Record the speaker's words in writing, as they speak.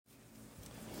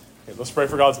Okay, let's pray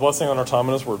for God's blessing on our time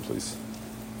and His Word, please.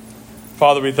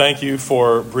 Father, we thank you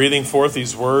for breathing forth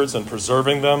these words and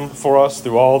preserving them for us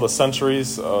through all the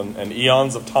centuries and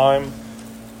eons of time,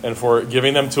 and for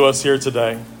giving them to us here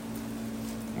today.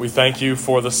 We thank you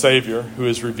for the Savior who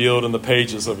is revealed in the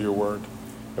pages of your Word.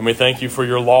 And we thank you for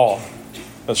your law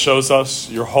that shows us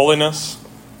your holiness,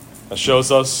 that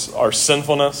shows us our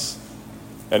sinfulness,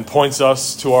 and points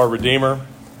us to our Redeemer,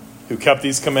 who kept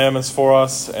these commandments for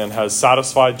us and has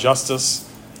satisfied justice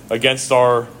against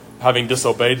our having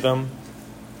disobeyed them.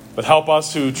 But help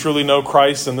us who truly know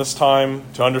Christ in this time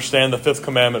to understand the fifth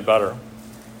commandment better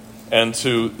and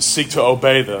to seek to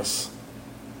obey this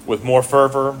with more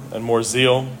fervor and more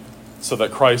zeal so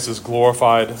that Christ is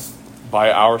glorified by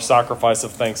our sacrifice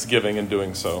of thanksgiving in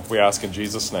doing so. We ask in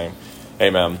Jesus' name,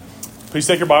 amen. Please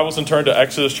take your Bibles and turn to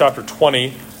Exodus chapter 20,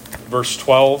 verse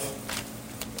 12.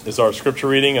 Is our scripture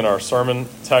reading and our sermon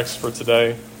text for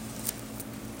today.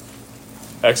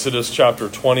 Exodus chapter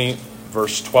 20,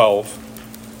 verse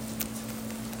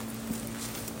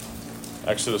 12.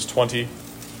 Exodus 20,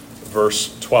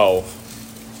 verse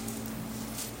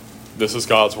 12. This is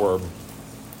God's word.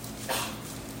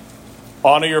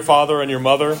 Honor your father and your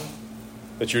mother,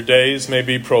 that your days may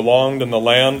be prolonged in the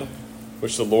land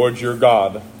which the Lord your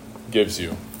God gives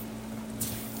you.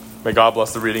 May God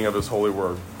bless the reading of his holy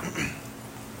word.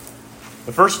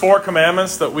 The first four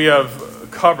commandments that we have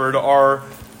covered are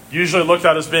usually looked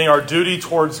at as being our duty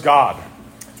towards God.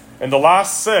 And the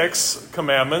last six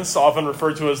commandments, often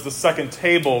referred to as the second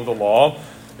table of the law,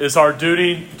 is our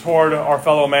duty toward our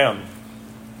fellow man.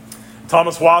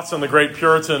 Thomas Watson, the great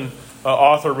Puritan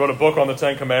author, wrote a book on the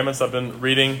Ten Commandments I've been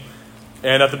reading.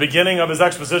 And at the beginning of his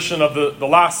exposition of the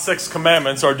last six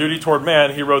commandments, our duty toward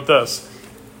man, he wrote this: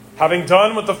 "Having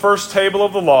done with the first table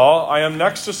of the law, I am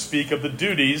next to speak of the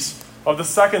duties of the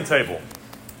second table.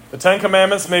 The Ten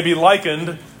Commandments may be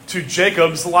likened to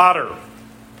Jacob's ladder.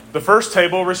 The first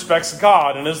table respects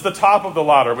God and is the top of the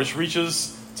ladder, which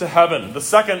reaches to heaven. The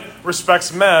second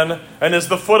respects men and is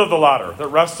the foot of the ladder that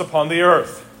rests upon the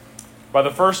earth. By the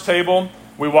first table,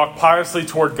 we walk piously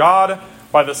toward God.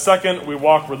 By the second, we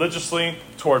walk religiously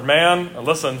toward man." And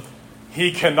listen,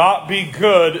 "He cannot be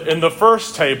good in the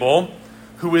first table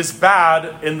who is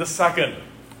bad in the second."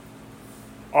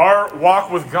 Our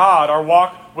walk with God, our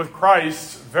walk with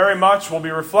Christ, very much will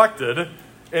be reflected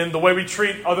in the way we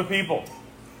treat other people,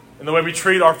 in the way we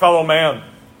treat our fellow man.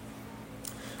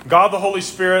 God the Holy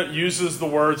Spirit uses the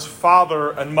words father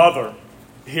and mother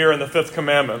here in the fifth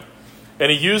commandment, and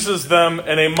he uses them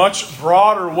in a much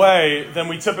broader way than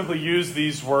we typically use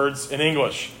these words in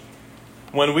English.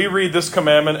 When we read this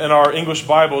commandment in our English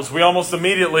Bibles, we almost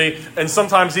immediately, and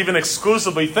sometimes even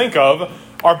exclusively, think of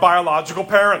our biological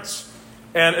parents.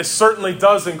 And it certainly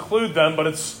does include them, but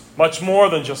it's much more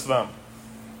than just them.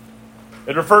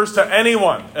 It refers to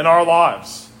anyone in our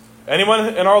lives.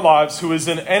 Anyone in our lives who is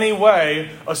in any way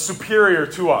a superior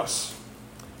to us.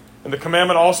 And the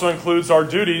commandment also includes our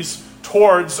duties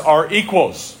towards our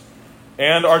equals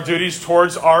and our duties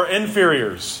towards our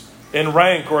inferiors in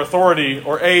rank or authority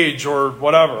or age or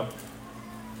whatever.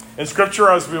 In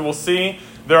Scripture, as we will see,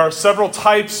 there are several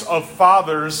types of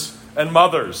fathers and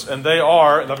mothers, and they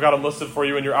are, and I've got them listed for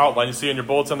you in your outline. You see in your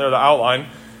bulletin there the outline.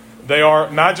 They are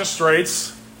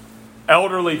magistrates,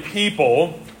 elderly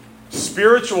people,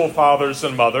 spiritual fathers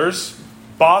and mothers,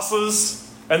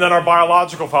 bosses, and then our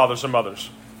biological fathers and mothers.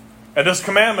 And this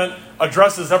commandment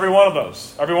addresses every one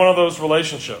of those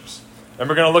relationships. And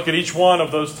we're going to look at each one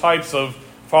of those types of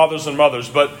fathers and mothers.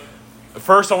 But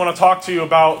first I want to talk to you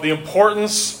about the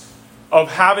importance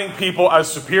of having people as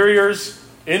superiors,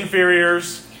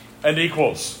 inferiors, and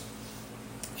equals.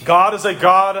 God is a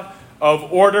God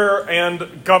of order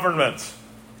and government.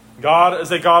 God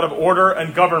is a God of order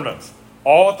and government.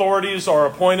 All authorities are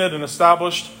appointed and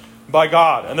established by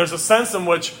God. And there's a sense in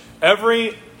which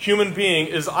every human being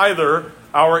is either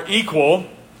our equal,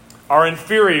 our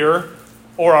inferior,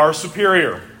 or our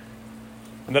superior.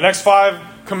 And the next five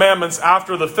commandments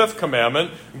after the fifth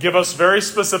commandment give us very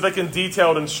specific and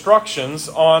detailed instructions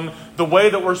on the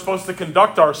way that we're supposed to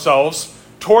conduct ourselves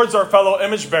towards our fellow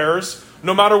image bearers,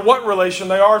 no matter what relation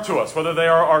they are to us, whether they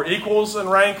are our equals in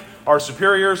rank, our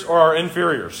superiors, or our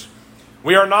inferiors.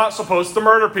 We are not supposed to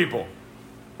murder people,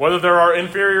 whether they're our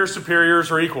inferiors,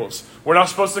 superiors, or equals. We're not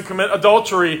supposed to commit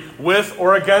adultery with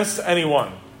or against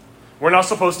anyone. We're not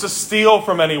supposed to steal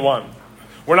from anyone.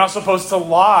 We're not supposed to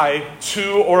lie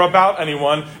to or about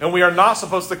anyone, and we are not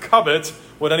supposed to covet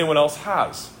what anyone else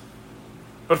has.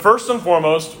 But first and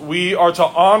foremost, we are to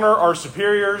honor our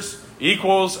superiors,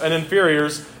 equals, and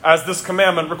inferiors as this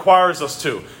commandment requires us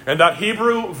to. And that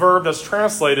Hebrew verb that's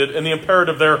translated in the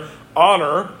imperative there,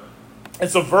 honor,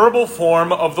 It's a verbal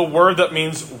form of the word that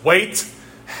means weight,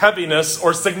 heaviness,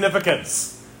 or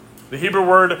significance. The Hebrew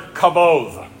word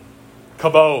kabod.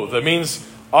 Kabod. It means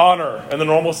honor in the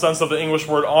normal sense of the English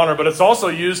word honor, but it's also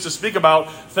used to speak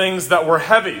about things that were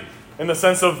heavy in the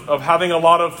sense of having a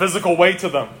lot of physical weight to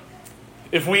them.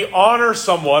 If we honor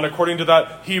someone, according to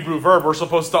that Hebrew verb, we're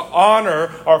supposed to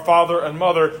honor our father and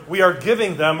mother. We are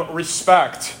giving them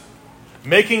respect,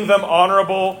 making them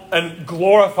honorable, and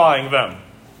glorifying them.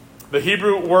 The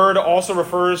Hebrew word also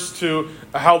refers to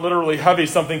how literally heavy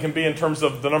something can be in terms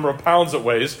of the number of pounds it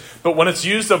weighs. But when it's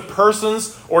used of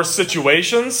persons or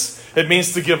situations, it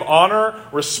means to give honor,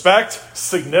 respect,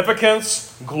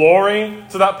 significance, glory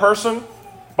to that person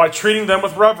by treating them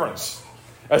with reverence,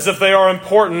 as if they are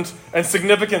important and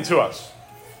significant to us.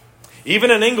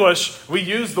 Even in English, we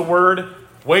use the word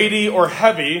weighty or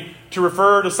heavy to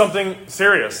refer to something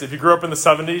serious. If you grew up in the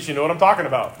 70s, you know what I'm talking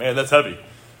about. Man, that's heavy.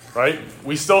 Right?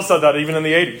 We still said that even in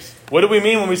the 80s. What do we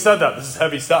mean when we said that? This is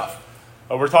heavy stuff.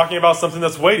 We're talking about something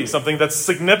that's weighty, something that's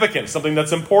significant, something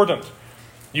that's important.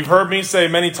 You've heard me say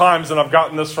many times, and I've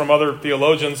gotten this from other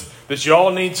theologians, that you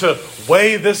all need to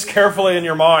weigh this carefully in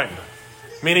your mind.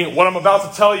 Meaning what I'm about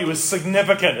to tell you is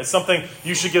significant. It's something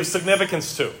you should give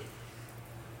significance to.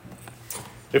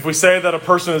 If we say that a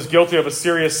person is guilty of a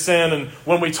serious sin, and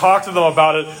when we talk to them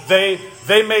about it,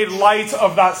 they made light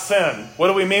of that sin. What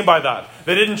do we mean by that?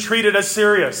 They didn't treat it as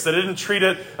serious. They didn't treat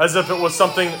it as if it was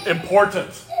something important.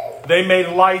 They made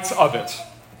light of it.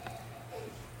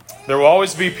 There will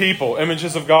always be people,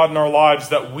 images of God in our lives,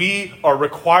 that we are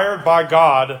required by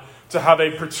God to have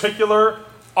a particular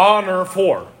honor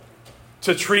for,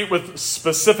 to treat with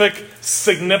specific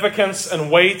significance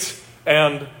and weight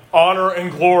and honor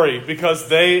and glory, because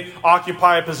they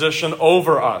occupy a position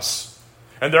over us.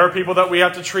 And there are people that we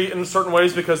have to treat in certain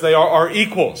ways because they are our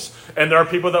equals. And there are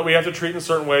people that we have to treat in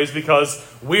certain ways because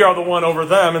we are the one over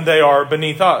them and they are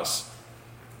beneath us.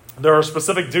 There are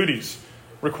specific duties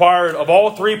required of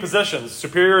all three positions,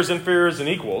 superiors, inferiors, and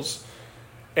equals.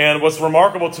 And what's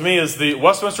remarkable to me is the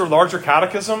Westminster Larger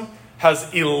Catechism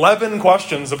has 11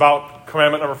 questions about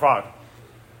commandment number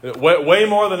 5. Way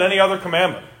more than any other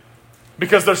commandment.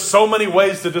 Because there's so many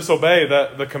ways to disobey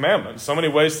the commandment, so many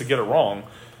ways to get it wrong.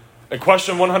 And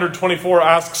question 124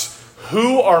 asks,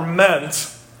 who are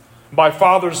meant by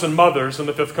fathers and mothers in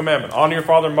the 5th commandment? Honor your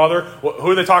father and mother. Who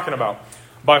are they talking about?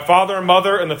 By father and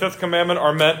mother in the 5th commandment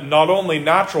are meant not only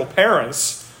natural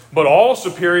parents, but all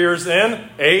superiors in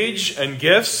age and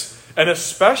gifts, and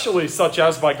especially such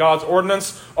as by God's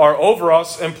ordinance are over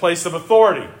us in place of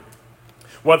authority,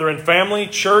 whether in family,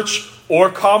 church, or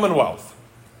commonwealth.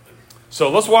 So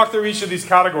let's walk through each of these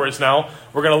categories now.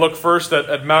 We're going to look first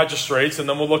at magistrates, and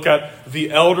then we'll look at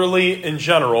the elderly in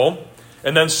general,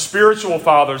 and then spiritual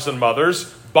fathers and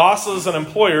mothers, bosses and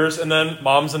employers, and then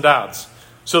moms and dads.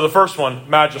 So the first one,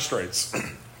 magistrates.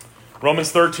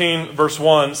 Romans 13, verse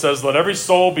 1 says, "Let every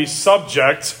soul be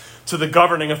subject to the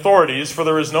governing authorities, for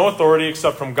there is no authority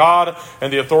except from God,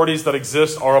 and the authorities that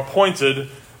exist are appointed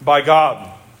by God."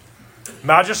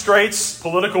 Magistrates,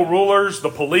 political rulers, the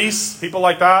police, people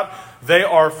like that, they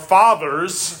are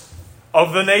fathers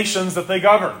of the nations that they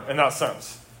govern, in that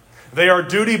sense. They are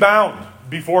duty-bound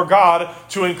before God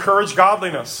to encourage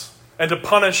godliness and to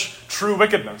punish true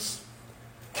wickedness.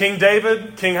 King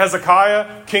David, King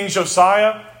Hezekiah, King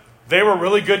Josiah, they were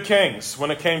really good kings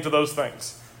when it came to those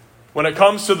things. When it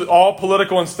comes to all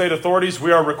political and state authorities,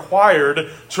 we are required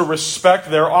to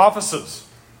respect their offices.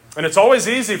 And it's always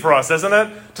easy for us, isn't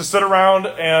it, to sit around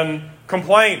and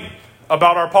complain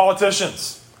about our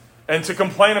politicians and to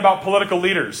complain about political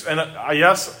leaders. And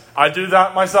yes, I do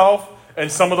that myself.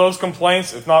 And some of those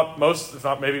complaints, if not most, if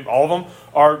not maybe all of them,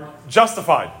 are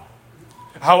justified.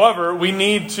 However, we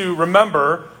need to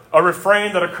remember a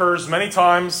refrain that occurs many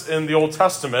times in the Old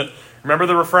Testament. Remember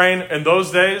the refrain? In those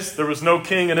days, there was no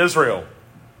king in Israel.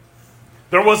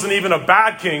 There wasn't even a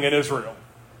bad king in Israel.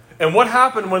 And what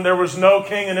happened when there was no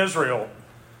king in Israel?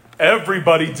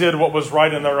 Everybody did what was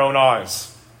right in their own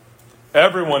eyes.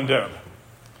 Everyone did.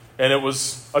 And it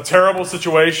was a terrible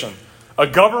situation. A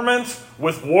government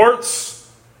with warts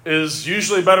is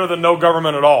usually better than no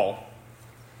government at all.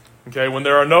 Okay, when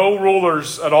there are no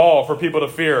rulers at all for people to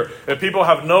fear, if people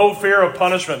have no fear of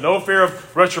punishment, no fear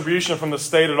of retribution from the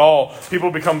state at all,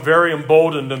 people become very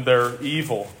emboldened in their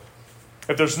evil.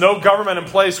 If there's no government in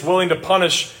place willing to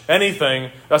punish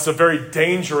anything, that's a very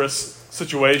dangerous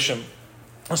situation.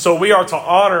 So we are to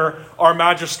honor our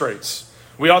magistrates.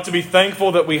 We ought to be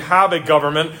thankful that we have a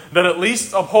government that at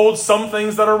least upholds some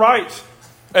things that are right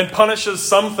and punishes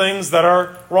some things that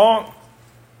are wrong.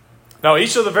 Now,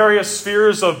 each of the various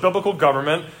spheres of biblical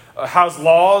government has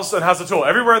laws and has a tool.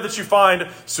 Everywhere that you find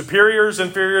superiors,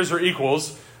 inferiors, or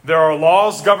equals, there are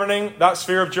laws governing that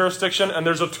sphere of jurisdiction, and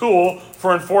there's a tool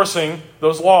for enforcing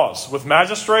those laws. With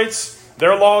magistrates,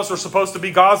 their laws are supposed to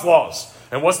be God's laws.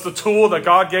 And what's the tool that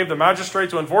God gave the magistrate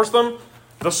to enforce them?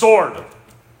 The sword.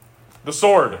 The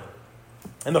sword.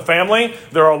 In the family,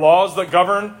 there are laws that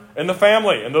govern in the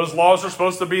family, and those laws are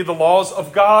supposed to be the laws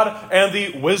of God and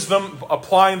the wisdom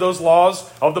applying those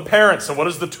laws of the parents. And what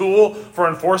is the tool for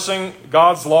enforcing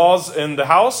God's laws in the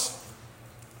house?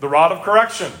 The rod of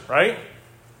correction, right?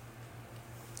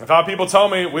 I've had people tell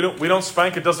me, we don't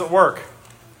spank, it doesn't work.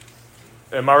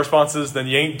 And my response is, then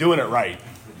you ain't doing it right.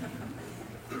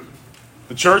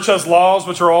 The church has laws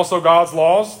which are also God's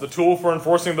laws. The tool for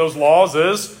enforcing those laws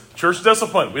is church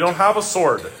discipline. We don't have a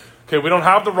sword. Okay, we don't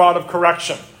have the rod of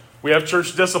correction. We have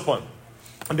church discipline.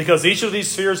 And because each of these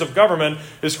spheres of government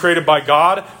is created by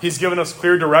God, He's given us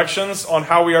clear directions on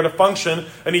how we are to function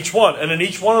in each one. And in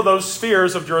each one of those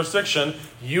spheres of jurisdiction,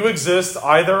 you exist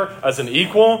either as an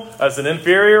equal, as an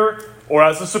inferior, or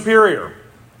as a superior.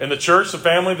 In the church, the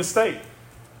family, the state.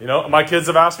 You know, my kids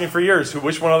have asked me for years,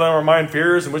 which one of them are my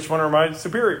inferiors and which one are my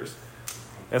superiors?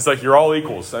 And it's like, you're all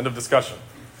equals. End of discussion.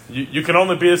 You can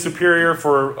only be a superior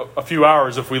for a few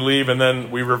hours if we leave and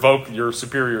then we revoke your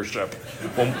superiorship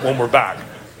when we're back.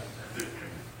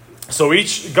 So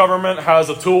each government has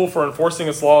a tool for enforcing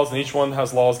its laws, and each one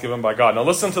has laws given by God. Now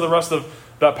listen to the rest of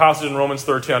that passage in Romans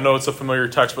 13. I know it's a familiar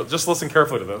text, but just listen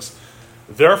carefully to this.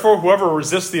 Therefore, whoever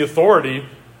resists the authority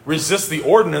resists the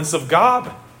ordinance of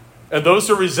God. And those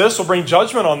who resist will bring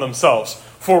judgment on themselves.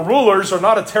 For rulers are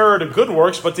not a terror to good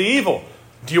works, but to evil.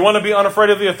 Do you want to be unafraid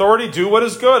of the authority? Do what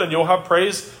is good, and you'll have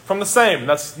praise from the same.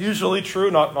 That's usually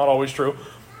true, not always true.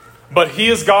 But he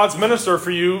is God's minister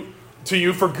to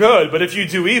you for good. But if you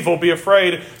do evil, be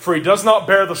afraid, for he does not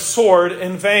bear the sword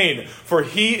in vain. For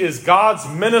he is God's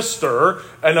minister,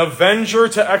 an avenger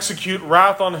to execute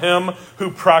wrath on him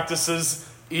who practices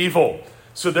evil.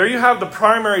 So there you have the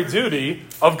primary duty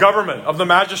of government, of the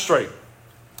magistrate.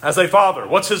 As a father,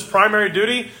 what's his primary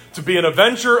duty? To be an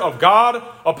avenger of God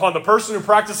upon the person who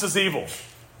practices evil.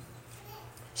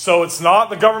 So it's not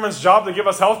the government's job to give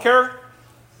us health care?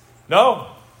 No.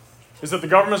 Is it the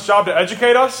government's job to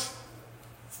educate us?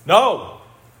 No.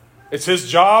 It's his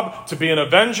job to be an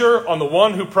avenger on the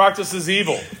one who practices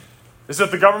evil. Is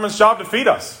it the government's job to feed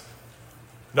us?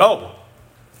 No.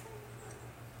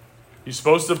 He's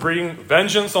supposed to bring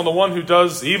vengeance on the one who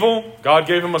does evil. God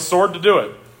gave him a sword to do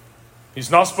it. He's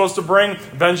not supposed to bring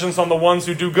vengeance on the ones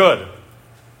who do good.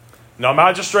 Now,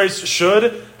 magistrates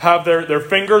should have their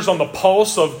fingers on the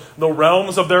pulse of the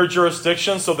realms of their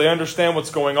jurisdiction so they understand what's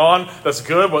going on that's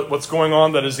good, what's going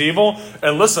on that is evil.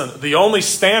 And listen, the only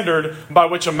standard by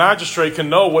which a magistrate can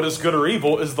know what is good or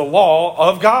evil is the law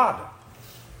of God.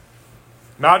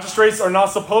 Magistrates are not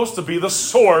supposed to be the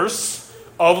source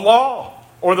of law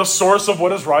or the source of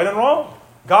what is right and wrong.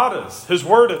 God is. His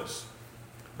word is.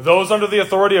 Those under the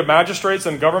authority of magistrates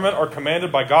and government are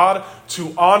commanded by God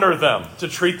to honor them, to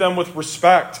treat them with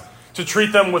respect, to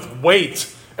treat them with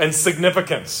weight and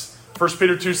significance. 1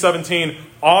 Peter 2:17,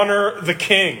 honor the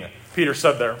king, Peter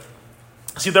said there.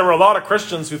 See, there were a lot of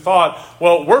Christians who thought,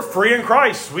 well, we're free in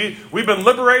Christ. We've been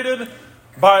liberated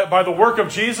by the work of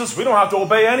Jesus. We don't have to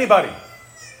obey anybody.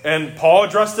 And Paul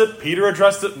addressed it. Peter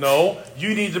addressed it. No,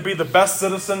 you need to be the best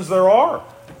citizens there are.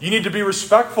 You need to be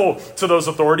respectful to those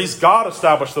authorities. God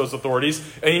established those authorities,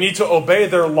 and you need to obey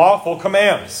their lawful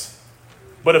commands.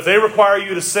 But if they require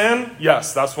you to sin,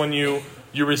 yes, that's when you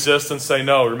resist and say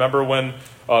no. Remember when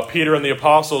Peter and the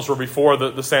apostles were before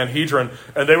the Sanhedrin,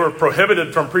 and they were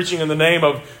prohibited from preaching in the name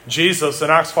of Jesus. In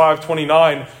Acts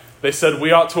 5:29, they said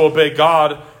we ought to obey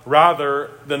God rather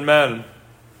than men.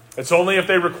 It's only if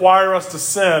they require us to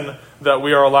sin that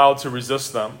we are allowed to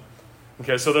resist them.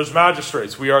 Okay, so there's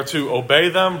magistrates. We are to obey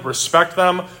them, respect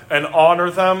them, and honor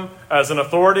them as an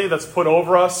authority that's put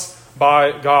over us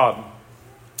by God.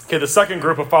 Okay, the second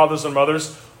group of fathers and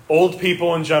mothers, old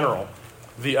people in general,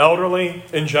 the elderly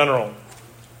in general.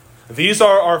 These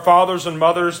are our fathers and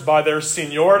mothers by their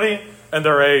seniority and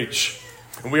their age.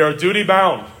 And we are duty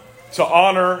bound to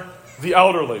honor the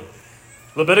elderly.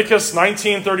 Leviticus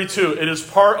 19:32, it is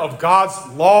part of God's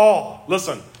law.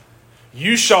 Listen.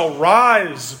 You shall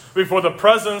rise before the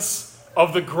presence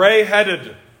of the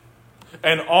gray-headed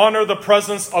and honor the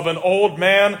presence of an old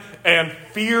man and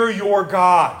fear your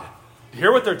God. You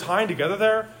hear what they're tying together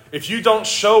there? If you don't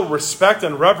show respect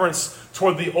and reverence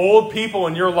toward the old people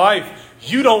in your life,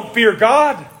 you don't fear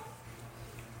God.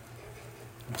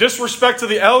 Disrespect to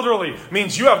the elderly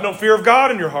means you have no fear of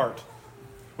God in your heart.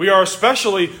 We are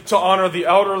especially to honor the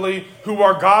elderly who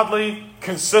are godly,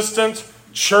 consistent,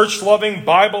 church-loving,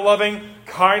 Bible-loving,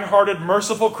 kind-hearted,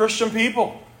 merciful Christian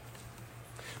people.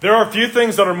 There are few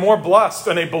things that are more blessed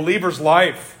in a believer's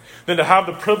life than to have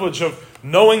the privilege of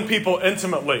knowing people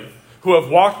intimately who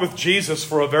have walked with Jesus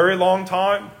for a very long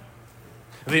time.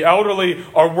 The elderly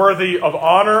are worthy of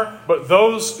honor, but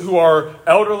those who are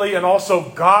elderly and also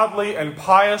godly and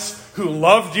pious, who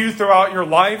loved you throughout your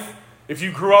life, if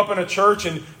you grew up in a church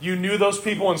and you knew those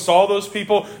people and saw those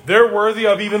people, they're worthy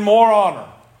of even more honor.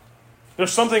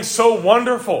 There's something so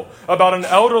wonderful about an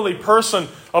elderly person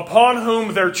upon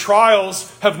whom their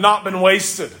trials have not been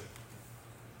wasted.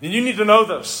 And you need to know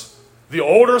this. The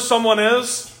older someone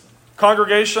is,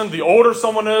 congregation, the older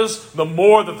someone is, the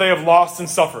more that they have lost and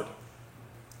suffered.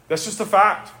 That's just a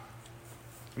fact.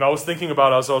 And I was thinking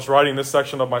about, as I was writing this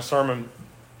section of my sermon,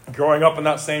 growing up in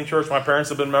that same church, my parents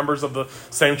have been members of the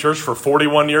same church for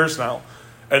 41 years now.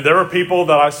 And there were people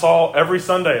that I saw every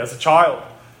Sunday as a child.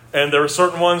 And there were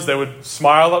certain ones, they would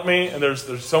smile at me, and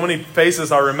there's so many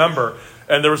faces I remember.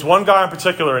 And there was one guy in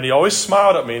particular, and he always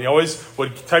smiled at me, and he always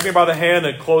would take me by the hand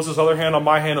and close his other hand on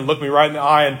my hand and look me right in the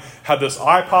eye and had this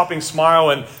eye-popping smile.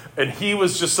 And he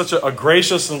was just such a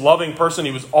gracious and loving person.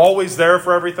 He was always there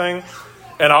for everything.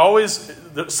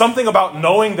 And something about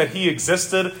knowing that he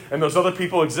existed and those other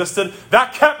people existed,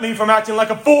 that kept me from acting like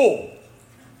a fool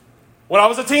when I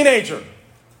was a teenager.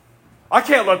 I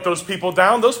can't let those people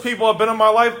down. Those people have been in my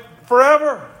life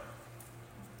forever.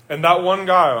 And that one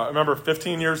guy, I remember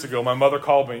 15 years ago, my mother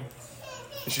called me.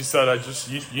 And she said,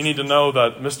 you need to know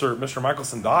that Mr.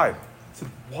 Michelson died. I said,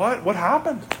 what? What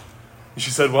happened? And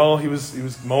she said, well, he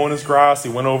was mowing his grass. He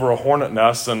went over a hornet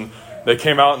nest, and they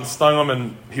came out and stung him,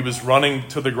 and he was running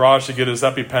to the garage to get his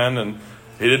EpiPen, and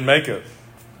he didn't make it.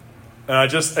 And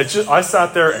I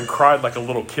sat there and cried like a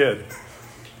little kid.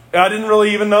 And I didn't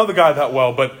really even know the guy that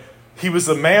well, but he was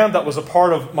a man that was a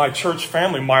part of my church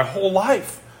family my whole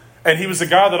life. And he was a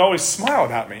guy that always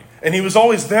smiled at me. And he was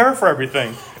always there for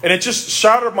everything. And it just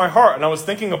shattered my heart. And I was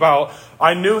thinking about,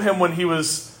 I knew him when he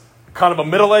was kind of a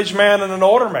middle-aged man and an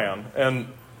older man. And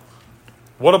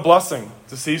what a blessing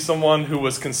to see someone who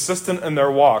was consistent in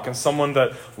their walk and someone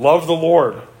that loved the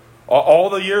Lord all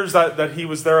the years that he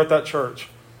was there at that church.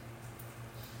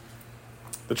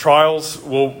 The trials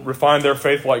will refine their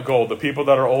faith like gold. The people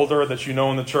that are older that you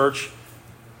know in the church,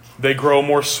 they grow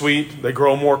more sweet, they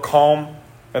grow more calm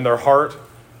in their heart.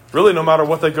 Really, no matter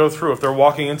what they go through, if they're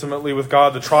walking intimately with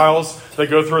God, the trials they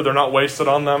go through, they're not wasted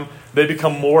on them. They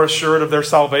become more assured of their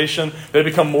salvation. They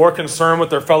become more concerned with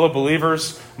their fellow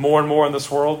believers more and more in this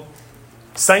world.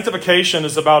 Sanctification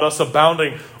is about us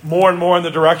abounding more and more in the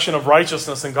direction of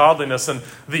righteousness and godliness. And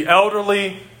the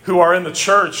elderly who are in the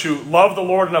church, who love the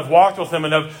Lord and have walked with Him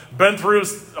and have been through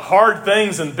hard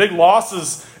things and big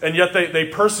losses, and yet they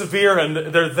persevere and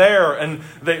they're there and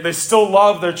they still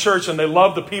love their church and they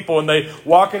love the people and they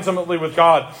walk intimately with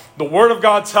God. The Word of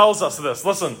God tells us this.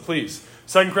 Listen, please.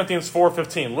 2 Corinthians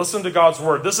 4:15. Listen to God's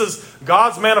Word. This is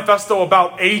God's manifesto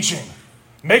about aging.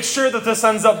 Make sure that this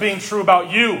ends up being true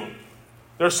about you.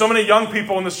 There are so many young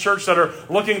people in this church that are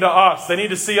looking to us. They need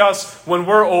to see us when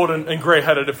we're old and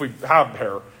gray-headed if we have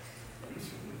hair.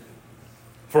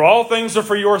 For all things are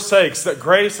for your sakes, that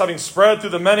grace, having spread through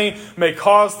the many, may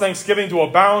cause thanksgiving to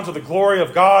abound to the glory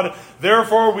of God.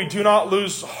 Therefore we do not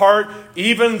lose heart,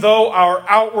 even though our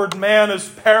outward man is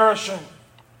perishing.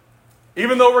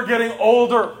 Even though we're getting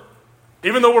older,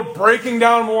 even though we're breaking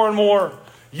down more and more,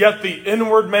 yet the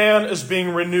inward man is being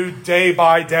renewed day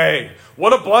by day.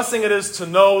 What a blessing it is to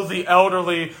know the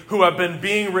elderly who have been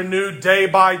being renewed day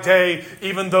by day,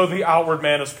 even though the outward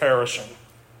man is perishing.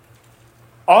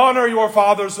 Honor your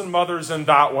fathers and mothers in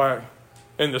that way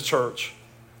in the church.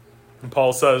 And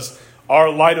Paul says, our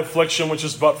light affliction, which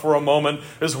is but for a moment,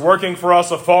 is working for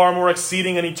us a far more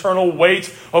exceeding and eternal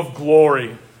weight of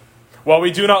glory. While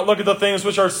we do not look at the things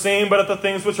which are seen, but at the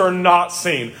things which are not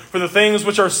seen. For the things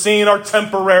which are seen are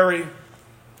temporary,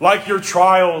 like your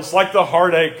trials, like the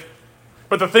heartache.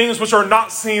 But the things which are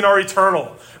not seen are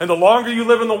eternal. And the longer you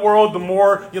live in the world, the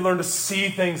more you learn to see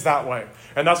things that way.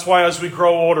 And that's why as we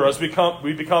grow older, as we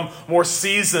become more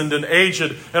seasoned and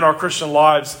aged in our Christian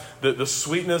lives, the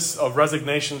sweetness of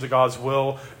resignation to God's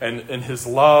will and His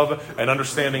love and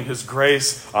understanding His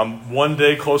grace, one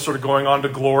day closer to going on to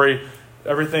glory,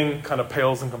 everything kind of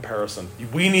pales in comparison.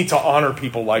 We need to honor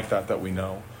people like that we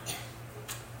know.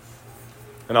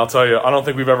 And I'll tell you, I don't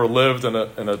think we've ever lived in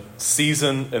a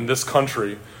season in this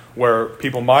country where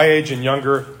people my age and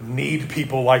younger need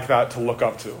people like that to look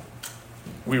up to.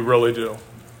 We really do.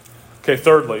 Okay,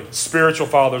 thirdly, spiritual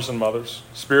fathers and mothers.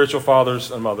 Spiritual fathers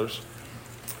and mothers.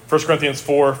 1 Corinthians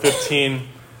 4:15,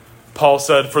 Paul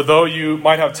said, for though you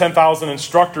might have 10,000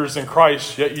 instructors in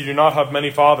Christ, yet you do not have many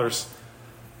fathers.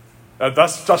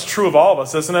 That's true of all of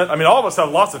us, isn't it? I mean, all of us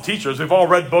have lots of teachers. We've all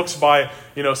read books by,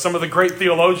 some of the great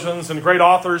theologians and great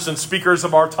authors and speakers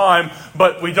of our time,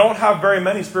 but we don't have very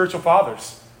many spiritual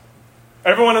fathers.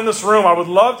 Everyone in this room, I would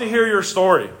love to hear your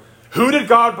story. Who did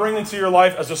God bring into your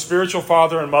life as a spiritual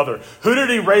father and mother? Who did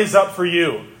he raise up for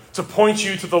you to point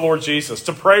you to the Lord Jesus,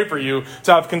 to pray for you,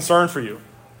 to have concern for you?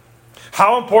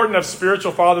 How important have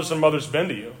spiritual fathers and mothers been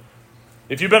to you?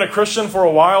 If you've been a Christian for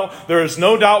a while, there is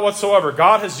no doubt whatsoever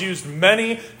God has used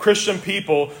many Christian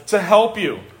people to help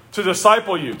you, to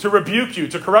disciple you, to rebuke you,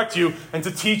 to correct you, and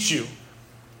to teach you.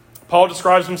 Paul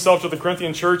describes himself to the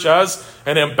Corinthian church as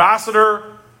an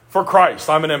ambassador for Christ.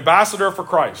 I'm an ambassador for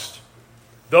Christ.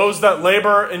 Those that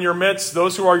labor in your midst,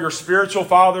 those who are your spiritual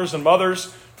fathers and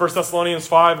mothers, 1 Thessalonians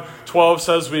 5:12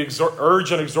 says, we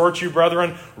urge and exhort you,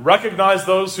 brethren, recognize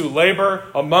those who labor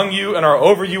among you and are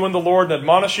over you in the Lord and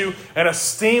admonish you, and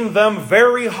esteem them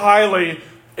very highly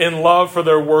in love for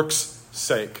their work's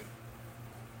sake.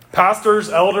 Pastors,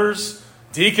 elders,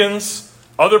 deacons,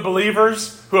 other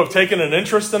believers who have taken an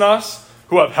interest in us,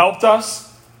 who have helped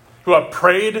us, who have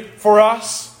prayed for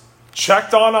us,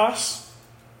 checked on us,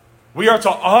 we are to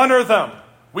honor them.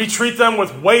 We treat them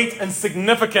with weight and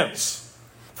significance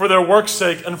for their work's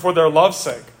sake and for their love's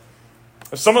sake.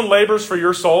 If someone labors for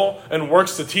your soul and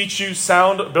works to teach you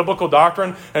sound biblical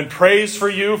doctrine and prays for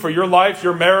you, for your life,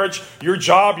 your marriage, your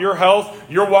job, your health,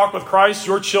 your walk with Christ,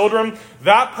 your children,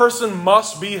 that person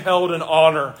must be held in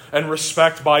honor and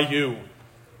respect by you.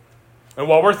 And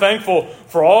while we're thankful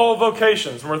for all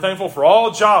vocations, and we're thankful for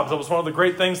all jobs, that was one of the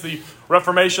great things the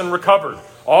Reformation recovered.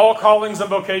 All callings and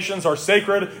vocations are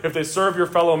sacred if they serve your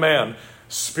fellow man.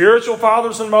 Spiritual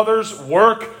fathers and mothers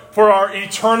work for our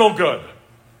eternal good.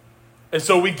 And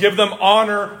so we give them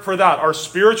honor for that. Our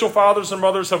spiritual fathers and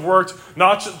mothers have worked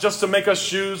not just to make us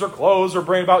shoes or clothes or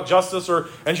bring about justice or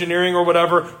engineering or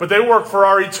whatever, but they work for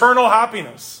our eternal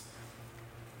happiness.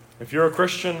 If you're a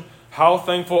Christian, how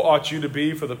thankful ought you to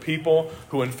be for the people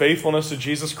who in faithfulness to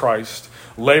Jesus Christ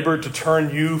labored to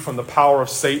turn you from the power of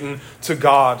Satan to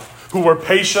God, who were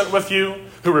patient with you,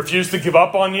 who refused to give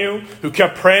up on you, who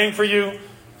kept praying for you,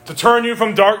 to turn you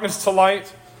from darkness to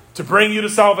light, to bring you to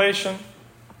salvation.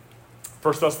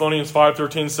 1 Thessalonians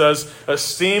 5:13 says,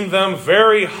 esteem them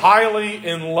very highly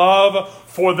in love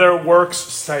for their work's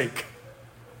sake.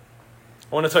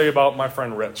 I want to tell you about my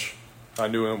friend Rich. I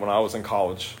knew him when I was in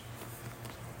college.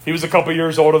 He was a couple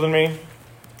years older than me.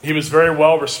 He was very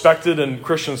well respected in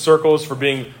Christian circles for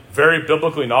being very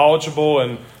biblically knowledgeable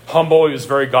and humble. He was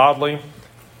very godly.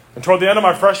 And toward the end of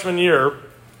my freshman year,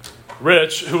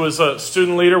 Rich, who was a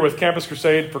student leader with Campus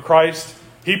Crusade for Christ,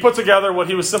 he put together what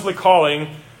he was simply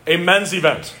calling a men's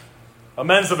event. A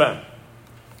men's event.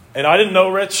 And I didn't know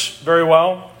Rich very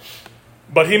well,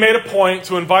 but he made a point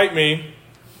to invite me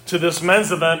to this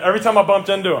men's event every time I bumped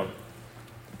into him.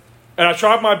 And I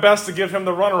tried my best to give him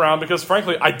the runaround because,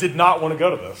 frankly, I did not want to go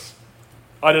to this.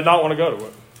 I did not want to go to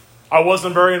it. I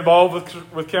wasn't very involved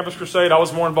with Campus Crusade. I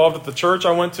was more involved at the church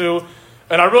I went to,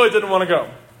 and I really didn't want to go.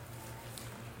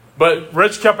 But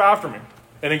Rich kept after me.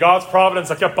 And in God's providence,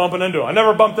 I kept bumping into him. I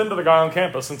never bumped into the guy on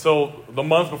campus until the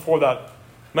month before that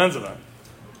men's event.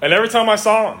 And every time I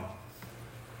saw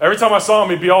him,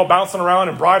 he'd be all bouncing around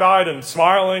and bright-eyed and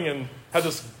smiling and had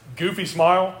this goofy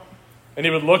smile. And he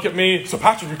would look at me, so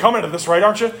Patrick, you're coming to this, right,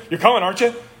 aren't you? You're coming, aren't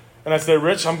you? And I'd say,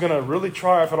 Rich, I'm going to really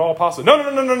try if at all possible.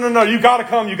 No, you got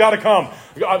to come.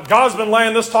 God's been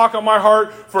laying this talk on my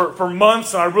heart for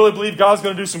months, and I really believe God's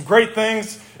going to do some great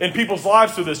things in people's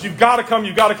lives through this. You've got to come.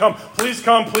 Please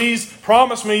come, please.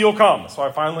 Promise me you'll come. So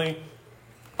I finally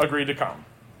agreed to come.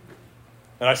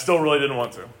 And I still really didn't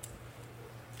want to.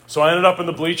 So I ended up in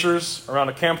the bleachers around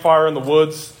a campfire in the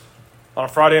woods on a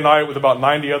Friday night with about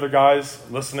 90 other guys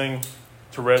listening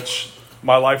to Rich.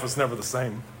 My life was never the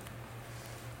same.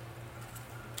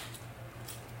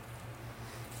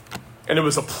 And it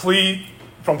was a plea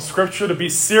from Scripture to be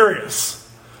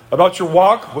serious about your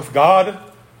walk with God,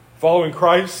 following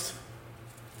Christ,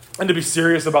 and to be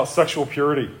serious about sexual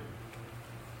purity.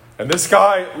 And this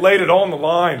guy laid it on the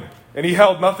line, and he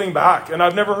held nothing back, and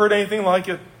I've never heard anything like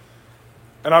it.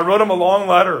 And I wrote him a long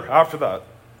letter after that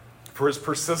for his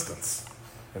persistence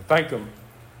and thanked him.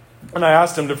 And I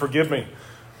asked him to forgive me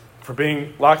for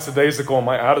being lackadaisical in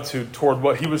my attitude toward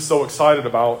what he was so excited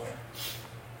about.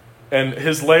 And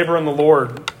his labor in the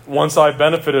Lord, once I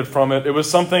benefited from it, it was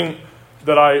something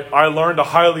that I learned to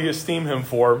highly esteem him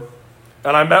for.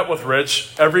 And I met with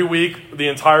Rich every week the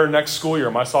entire next school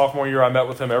year. My sophomore year, I met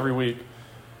with him every week.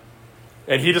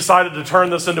 And he decided to turn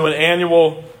this into an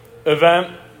annual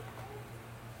event.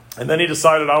 And then he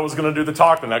decided I was going to do the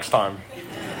talk the next time.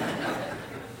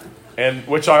 And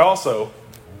which I also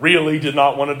really did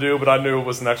not want to do, but I knew it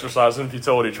was an exercise in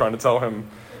futility trying to tell him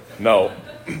no.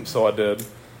 So I did.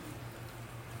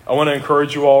 I want to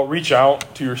encourage you all, reach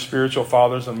out to your spiritual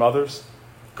fathers and mothers.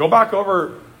 Go back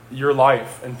over your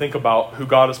life and think about who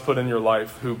God has put in your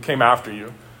life, who came after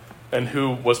you, and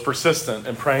who was persistent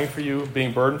in praying for you,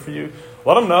 being burdened for you.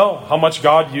 Let them know how much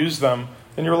God used them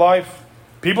in your life.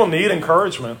 People need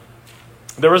encouragement.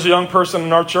 There was a young person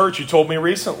in our church who told me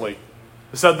recently,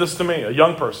 he said this to me, a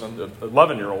young person, an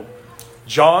 11-year-old.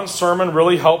 John's sermon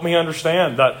really helped me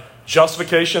understand that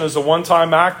justification is a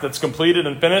one-time act that's completed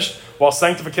and finished, while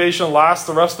sanctification lasts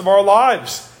the rest of our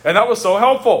lives. And that was so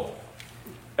helpful.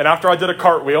 And after I did a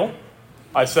cartwheel,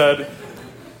 I said,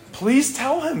 please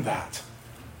tell him that.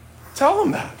 Tell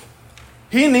him that.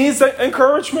 He needs that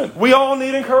encouragement. We all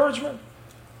need encouragement.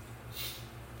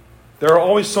 There are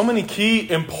always so many key,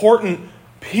 important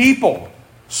people,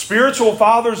 spiritual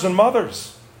fathers and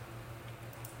mothers.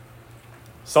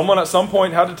 Someone at some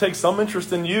point had to take some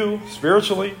interest in you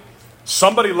spiritually.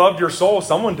 Somebody loved your soul.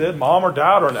 Someone did, mom or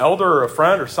dad or an elder or a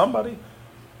friend or somebody.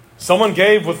 Someone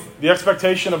gave with the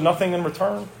expectation of nothing in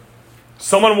return.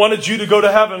 Someone wanted you to go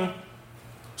to heaven.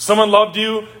 Someone loved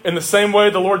you in the same way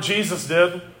the Lord Jesus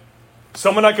did.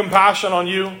 Someone had compassion on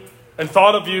you and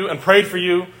thought of you and prayed for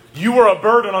you. You were a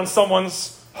burden on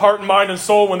someone's heart and mind and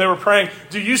soul when they were praying.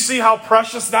 Do you see how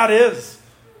precious that is?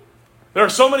 There are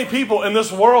so many people in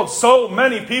this world, so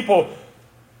many people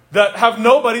that have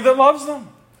nobody that loves them.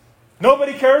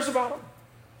 Nobody cares about them.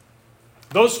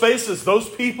 Those faces, those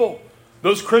people,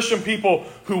 those Christian people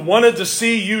who wanted to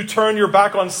see you turn your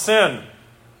back on sin,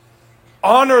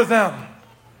 honor them.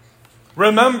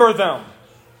 Remember them.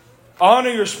 Honor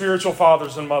your spiritual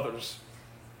fathers and mothers.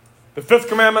 The fifth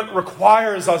commandment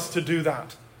requires us to do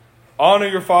that. Honor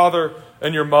your father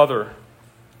and your mother.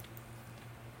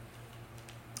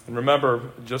 And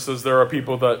remember, just as there are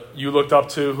people that you looked up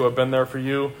to who have been there for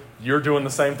you, you're doing the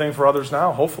same thing for others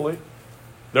now, hopefully.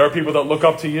 There are people that look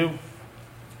up to you.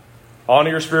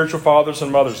 Honor your spiritual fathers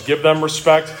and mothers. Give them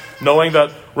respect, knowing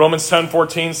that Romans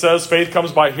 10:14 says, faith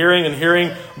comes by hearing, and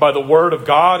hearing by the word of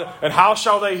God. And how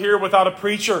shall they hear without a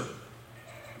preacher?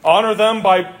 Honor them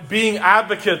by being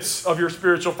advocates of your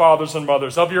spiritual fathers and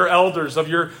mothers, of your elders, of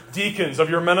your deacons, of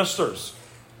your ministers.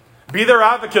 Be their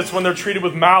advocates when they're treated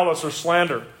with malice or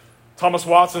slander. Thomas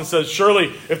Watson says,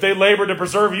 surely if they labor to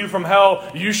preserve you from hell,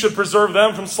 you should preserve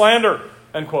them from slander.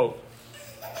 End quote.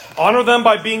 Honor them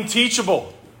by being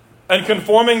teachable and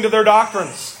conforming to their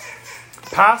doctrines.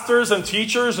 Pastors and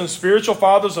teachers and spiritual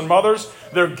fathers and mothers,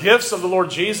 they're gifts of the Lord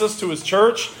Jesus to his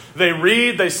church. They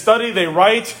read, they study, they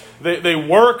write, they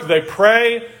work, they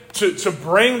pray to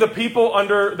bring the people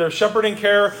under their shepherding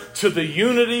care to the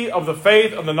unity of the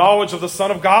faith and the knowledge of the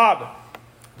Son of God.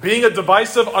 Being a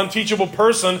divisive, unteachable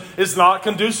person is not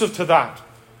conducive to that.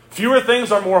 Fewer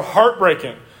things are more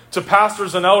heartbreaking to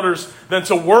pastors and elders than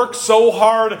to work so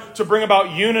hard to bring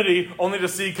about unity only to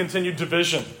see continued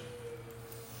division.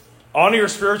 Honor your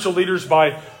spiritual leaders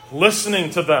by listening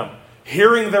to them,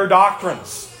 hearing their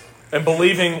doctrines, and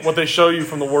believing what they show you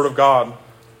from the Word of God.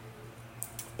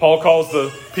 Paul calls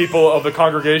the people of the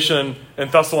congregation in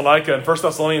Thessalonica in 1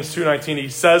 Thessalonians 2:19, he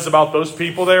says about those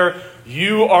people there,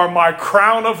 you are my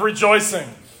crown of rejoicing.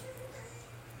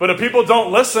 But if people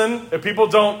don't listen, if people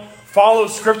don't follow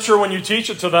Scripture when you teach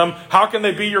it to them, how can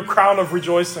they be your crown of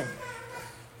rejoicing?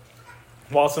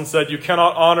 Watson said, you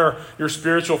cannot honor your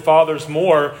spiritual fathers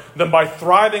more than by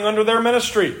thriving under their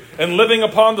ministry and living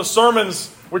upon the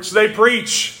sermons which they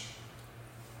preach.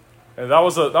 And that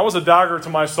was a dagger to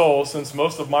my soul, since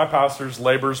most of my pastor's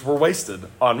labors were wasted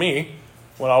on me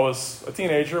when I was a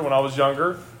teenager, when I was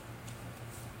younger.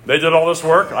 They did all this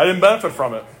work. I didn't benefit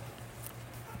from it.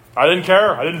 I didn't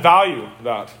care. I didn't value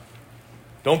that.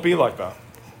 Don't be like that.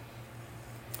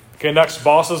 Okay, next,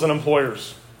 bosses and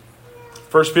employers.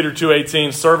 1 Peter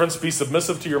 2:18, servants, be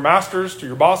submissive to your masters, to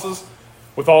your bosses,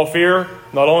 with all fear,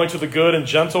 not only to the good and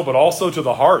gentle, but also to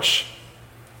the harsh.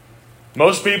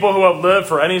 Most people who have lived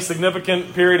for any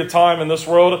significant period of time in this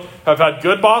world have had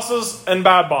good bosses and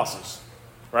bad bosses,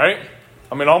 right?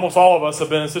 I mean, almost all of us have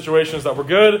been in situations that were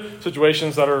good,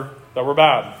 situations that were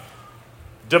bad.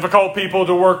 Difficult people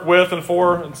to work with and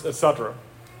for, etc.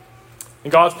 In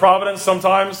God's providence,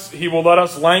 sometimes he will let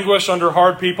us languish under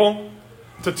hard people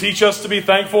to teach us to be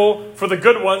thankful for the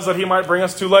good ones that he might bring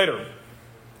us to later.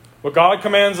 What God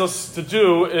commands us to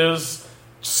do is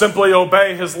simply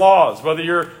obey his laws. Whether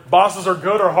your bosses are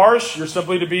good or harsh, you're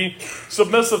simply to be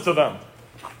submissive to them.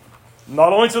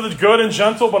 Not only to the good and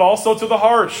gentle, but also to the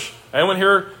harsh. Anyone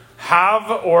here have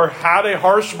or had a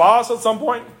harsh boss at some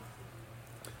point?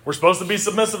 We're supposed to be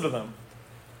submissive to them.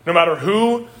 No matter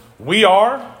who we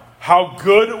are, how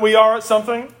good we are at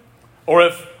something, or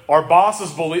if our boss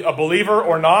is a believer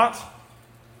or not,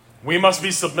 we must be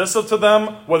submissive to them,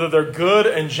 whether they're good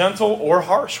and gentle or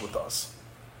harsh with us.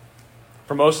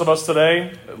 For most of us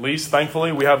today, at least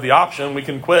thankfully, we have the option. We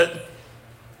can quit,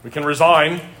 we can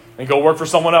resign, and go work for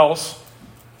someone else,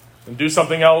 and do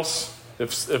something else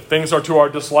if things are to our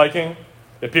disliking.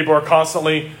 If people are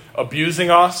constantly abusing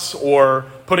us or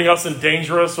putting us in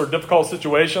dangerous or difficult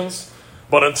situations.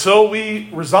 But until we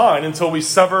resign, until we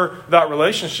sever that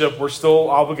relationship, we're still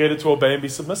obligated to obey and be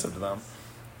submissive to them.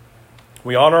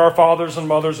 We honor our fathers and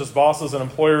mothers as bosses and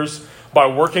employers by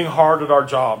working hard at our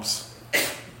jobs.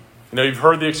 You've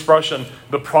heard the expression,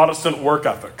 the Protestant work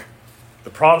ethic. The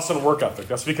Protestant work ethic.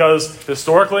 That's because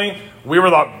historically, we were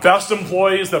the best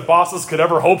employees that bosses could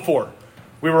ever hope for.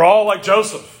 We were all like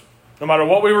Joseph. No matter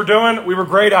what we were doing, we were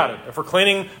great at it. If we're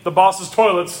cleaning the boss's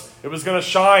toilets, it was going to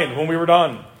shine when we were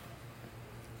done.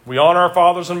 We honor our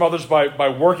fathers and mothers by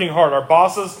working hard. Our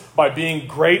bosses by being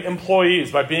great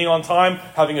employees, by being on time,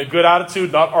 having a good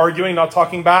attitude, not arguing, not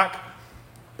talking back.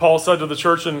 Paul said to the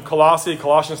church in Colossae,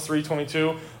 Colossians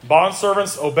 3:22,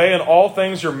 "Bondservants, obey in all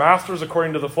things your masters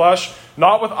according to the flesh,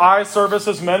 not with eye service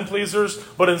as men pleasers,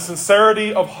 but in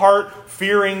sincerity of heart,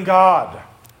 fearing God."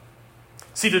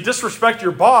 See, to disrespect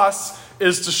your boss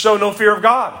is to show no fear of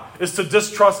God, is to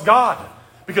distrust God.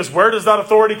 Because where does that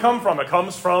authority come from? It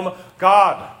comes from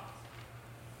God.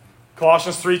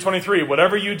 Colossians 3:23,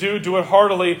 "Whatever you do, do it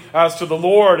heartily as to the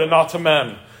Lord and not to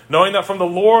men, knowing that from the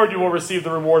Lord you will receive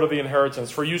the reward of the inheritance.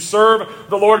 For you serve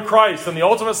the Lord Christ." In the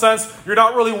ultimate sense, you're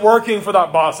not really working for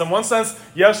that boss. In one sense,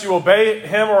 yes, you obey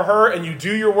him or her and you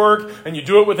do your work and you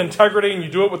do it with integrity and you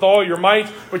do it with all your might,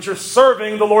 but you're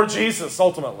serving the Lord Jesus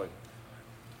ultimately.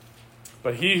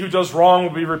 But he who does wrong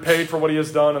will be repaid for what he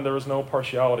has done, and there is no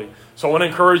partiality. So I want to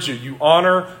encourage you. You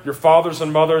honor your fathers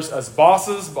and mothers as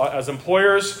bosses, as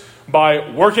employers,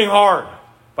 by working hard,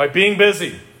 by being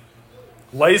busy.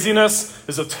 Laziness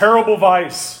is a terrible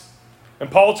vice.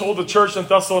 And Paul told the church in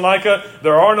Thessalonica,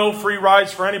 there are no free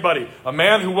rides for anybody. A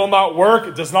man who will not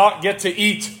work does not get to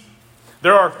eat.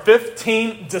 There are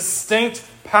 15 distinct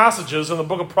passages in the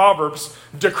book of Proverbs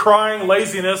decrying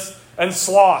laziness and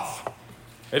sloth.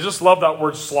 I just love that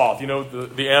word sloth.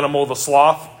 The animal, the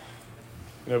sloth.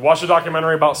 Watch a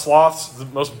documentary about sloths. It's the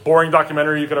most boring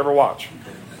documentary you could ever watch.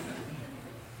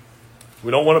 We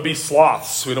don't want to be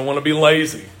sloths. We don't want to be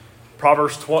lazy.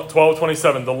 Proverbs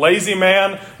 12:27. "The lazy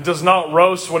man does not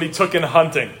roast what he took in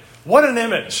hunting." What an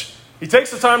image. He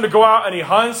takes the time to go out and he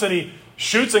hunts and he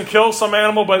shoots and kills some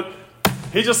animal, but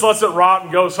he just lets it rot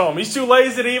and goes home. He's too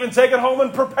lazy to even take it home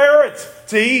and prepare it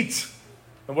to eat.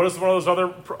 And what is one of those other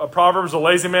proverbs? A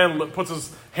lazy man puts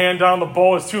his hand down the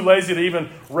bowl, is too lazy to even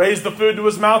raise the food to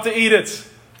his mouth to eat it.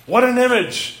 What an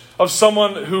image of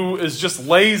someone who is just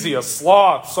lazy, a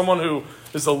sloth, someone who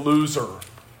is a loser.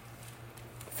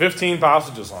 15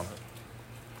 passages on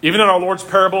it. Even in our Lord's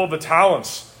parable of the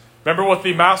talents, remember what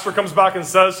the master comes back and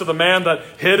says to the man that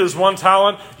hid his one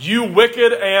talent? "You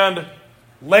wicked and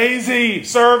lazy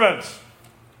servant.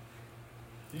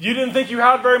 You didn't think you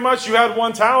had very much. You had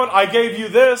one talent. I gave you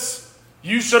this.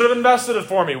 You should have invested it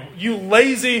for me. You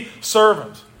lazy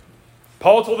servant."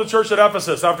 Paul told the church at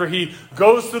Ephesus after he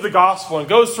goes through the gospel and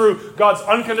goes through God's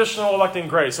unconditional electing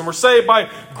grace. And we're saved by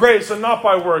grace and not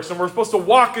by works. And we're supposed to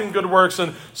walk in good works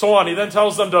and so on. He then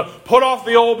tells them to put off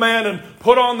the old man and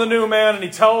put on the new man. And he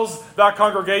tells that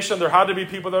congregation, there had to be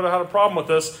people there that had a problem with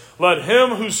this. "Let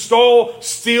him who stole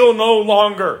steal no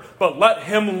longer, but let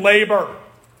him labor,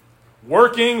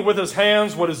 working with his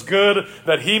hands what is good,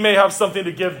 that he may have something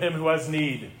to give him who has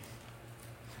need."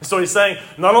 So he's saying,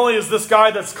 not only is this guy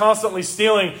that's constantly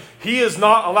stealing, he is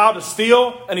not allowed to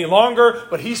steal any longer,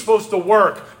 but he's supposed to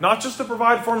work, not just to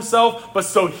provide for himself, but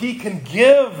so he can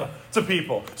give to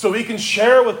people, so he can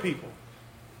share with people.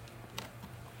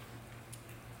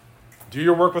 Do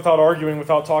your work without arguing,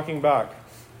 without talking back.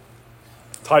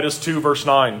 Titus 2, verse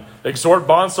 9. "Exhort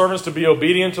bondservants to be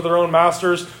obedient to their own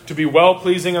masters, to be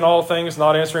well-pleasing in all things,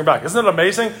 not answering back." Isn't it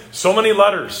amazing? So many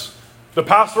letters. The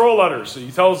pastoral letters.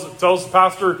 He tells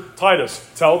Pastor Titus,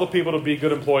 tell the people to be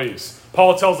good employees.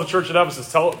 Paul tells the church at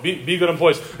Ephesus, be good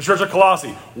employees. The church at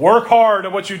Colossae, work hard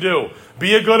at what you do.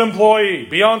 Be a good employee.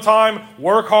 Be on time.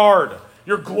 Work hard.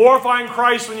 You're glorifying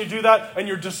Christ when you do that, and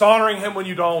you're dishonoring him when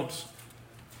you don't.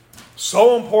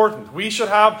 So important. We should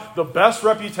have the best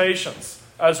reputations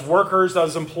as workers,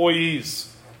 as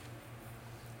employees.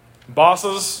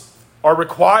 Bosses are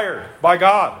required by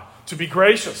God to be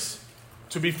gracious,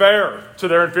 to be fair to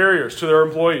their inferiors, to their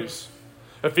employees.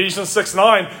 Ephesians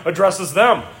 6:9 addresses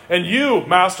them. "And you,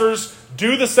 masters,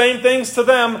 do the same things to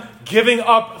them, giving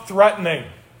up threatening.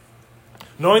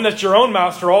 knowing that your own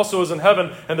master also is in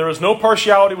heaven, and there is no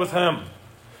partiality with him.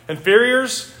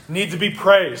 Inferiors need to be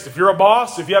praised. If you're a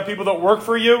boss, if you have people that work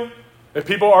for you, if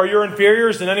people are your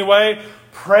inferiors in any way,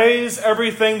 praise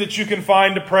everything that you can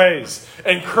find to praise.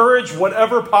 Encourage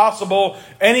whatever possible,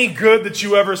 any good that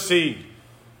you ever see.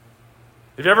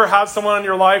 Have you ever had someone in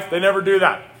your life, they never do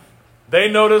that. They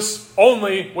notice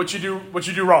only what you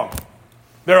do wrong.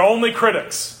 They're only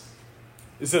critics.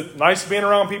 Is it nice being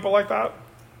around people like that?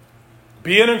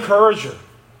 Be an encourager.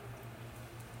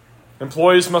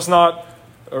 Employers must not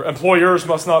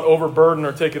overburden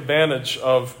or take advantage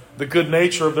of the good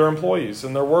nature of their employees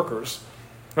and their workers.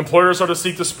 Employers are to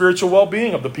seek the spiritual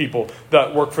well-being of the people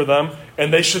that work for them,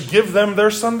 and they should give them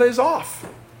their Sundays off,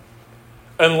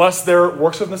 unless they're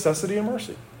works of necessity and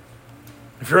mercy.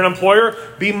 If you're an employer,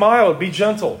 be mild, be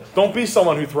gentle. Don't be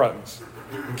someone who threatens.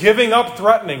 Giving up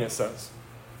threatening, it says.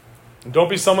 And don't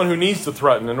be someone who needs to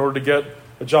threaten in order to get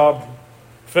a job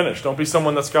finished. Don't be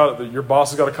someone your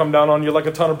boss has got to come down on you like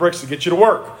a ton of bricks to get you to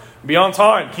work. Be on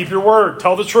time. Keep your word.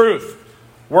 Tell the truth.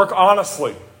 Work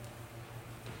honestly.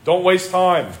 Don't waste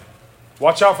time.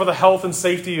 Watch out for the health and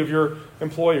safety of your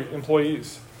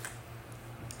employees.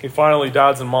 Okay, finally,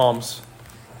 dads and moms.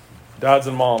 Dads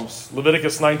and moms.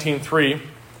 Leviticus 19:3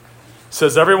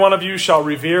 says, "Every one of you shall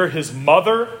revere his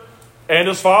mother and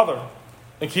his father,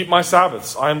 and keep my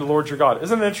Sabbaths. I am the Lord your God."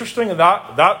 Isn't it interesting?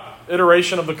 That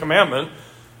iteration of the commandment,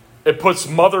 it puts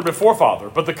mother before father.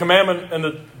 But the commandment in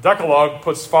the Decalogue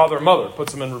puts father and mother,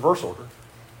 puts them in reverse order.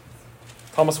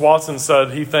 Thomas Watson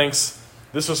said he thinks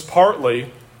this is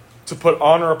partly to put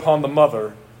honor upon the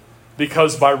mother,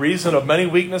 because by reason of many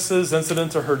weaknesses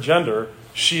incident to her gender,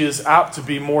 she is apt to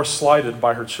be more slighted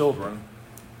by her children.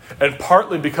 And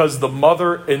partly because the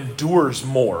mother endures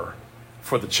more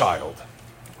for the child.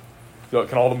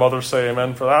 Can all the mothers say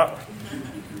amen for that?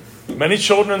 Many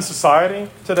children in society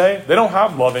today, they don't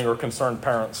have loving or concerned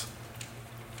parents.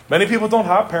 Many people don't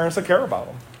have parents that care about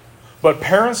them. But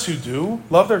parents who do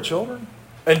love their children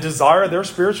and desire their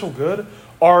spiritual good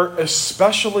are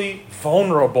especially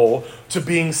vulnerable to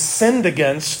being sinned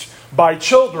against by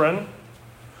children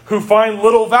who find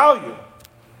little value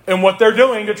in what they're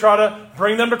doing to try to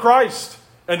bring them to Christ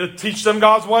and to teach them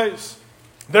God's ways.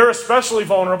 They're especially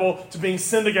vulnerable to being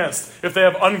sinned against if they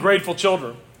have ungrateful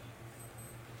children.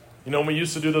 You know, when we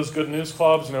used to do those good news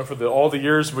clubs, for all the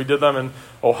years we did them in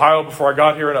Ohio before I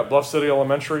got here and at Bluff City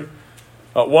Elementary,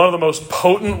 one of the most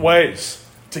potent ways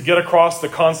to get across the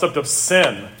concept of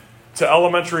sin to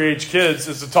elementary age kids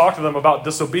is to talk to them about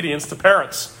disobedience to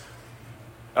parents.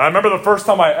 And I remember the first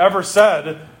time I ever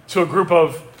said to a group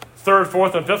of 3rd,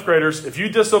 4th, and 5th graders, if you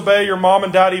disobey your mom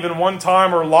and dad even one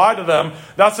time or lie to them,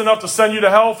 that's enough to send you to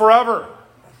hell forever.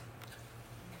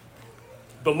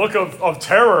 The look of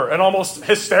terror and almost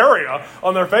hysteria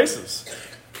on their faces.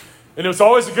 And it's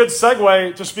always a good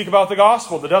segue to speak about the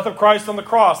gospel, the death of Christ on the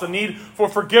cross, the need for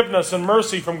forgiveness and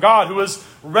mercy from God, who is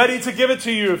ready to give it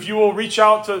to you if you will reach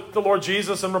out to the Lord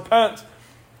Jesus and repent.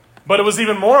 But it was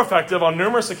even more effective on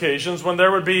numerous occasions when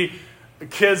there would be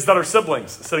kids that are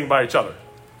siblings sitting by each other.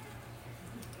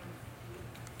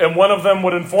 And one of them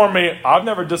would inform me, I've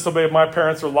never disobeyed my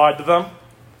parents or lied to them.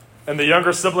 And the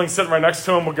younger sibling sitting right next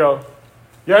to him would go,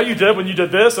 yeah, you did when you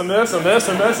did this and this and this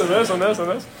and this and this and this and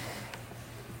this.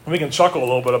 And we can chuckle a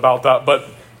little bit about that, but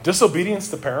disobedience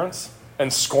to parents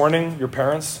and scorning your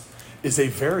parents is a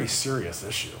very serious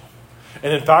issue.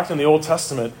 And in fact, in the Old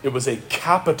Testament, it was a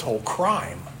capital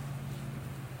crime.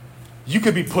 You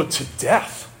could be put to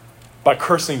death by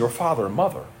cursing your father and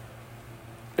mother.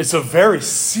 It's a very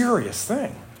serious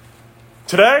thing.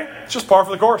 Today, it's just par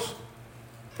for the course.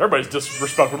 Everybody's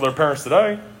disrespectful to their parents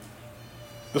today.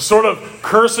 The sort of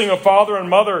cursing of father and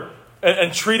mother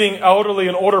and treating elderly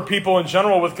and older people in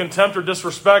general with contempt or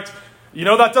disrespect,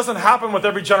 that doesn't happen with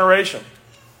every generation.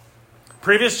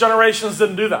 Previous generations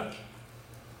didn't do that.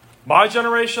 My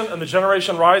generation and the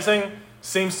generation rising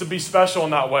seems to be special in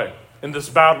that way, in this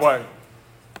bad way.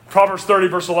 Proverbs 30,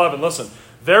 verse 11, listen.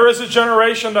 There is a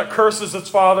generation that curses its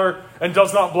father and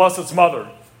does not bless its mother.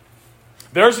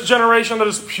 There's a generation that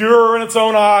is pure in its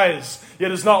own eyes,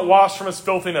 yet is not washed from its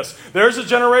filthiness. There's a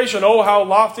generation, oh, how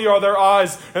lofty are their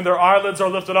eyes, and their eyelids are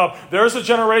lifted up. There's a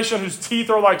generation whose teeth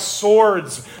are like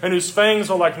swords, and whose fangs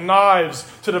are like knives,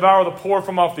 to devour the poor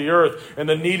from off the earth, and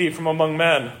the needy from among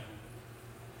men.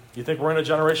 You think we're in a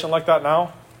generation like that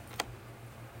now?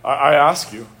 I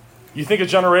ask you. You think a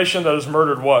generation that has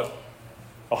murdered,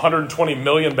 120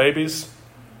 million babies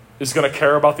is going to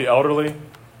care about the elderly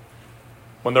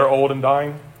when they're old and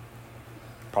dying?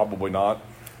 Probably not.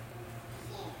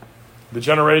 The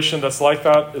generation that's like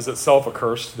that is itself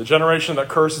accursed. The generation that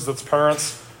curses its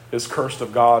parents is cursed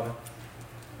of God.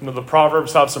 The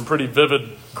Proverbs have some pretty vivid,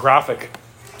 graphic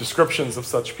descriptions of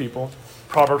such people.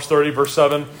 Proverbs 30, verse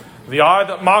 7. The eye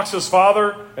that mocks his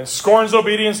father and scorns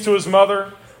obedience to his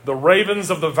mother, the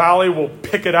ravens of the valley will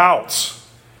pick it out,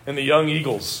 and the young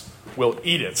eagles will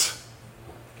eat it.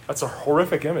 That's a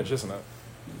horrific image, isn't it?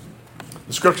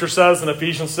 The scripture says in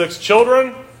Ephesians 6,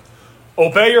 children,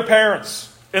 obey your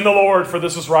parents in the Lord, for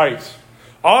this is right.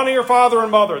 Honor your father and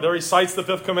mother. There he cites the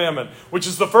fifth commandment, which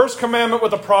is the first commandment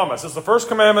with a promise. It's the first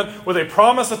commandment with a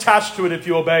promise attached to it if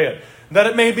you obey it. That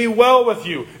it may be well with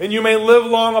you and you may live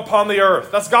long upon the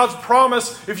earth. That's God's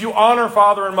promise if you honor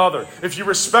father and mother. If you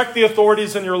respect the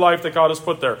authorities in your life that God has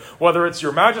put there. Whether it's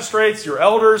your magistrates, your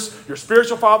elders, your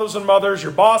spiritual fathers and mothers,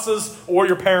 your bosses, or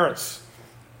your parents.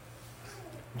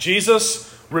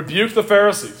 Jesus rebuked the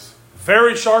Pharisees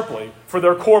very sharply for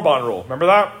their Korban rule. Remember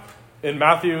that? In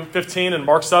Matthew 15 and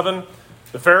Mark 7,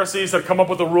 the Pharisees had come up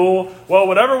with a rule. Well,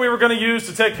 whatever we were going to use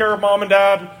to take care of mom and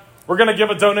dad, we're going to give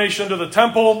a donation to the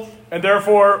temple, and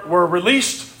therefore we're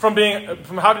released from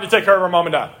having to take care of our mom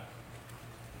and dad.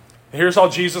 And here's how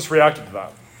Jesus reacted to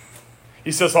that.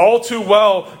 He says, all too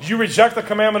well, you reject the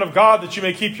commandment of God that you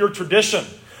may keep your tradition.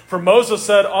 For Moses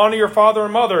said, honor your father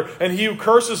and mother, and he who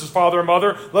curses his father and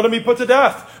mother, let him be put to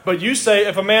death. But you say,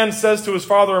 if a man says to his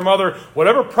father or mother,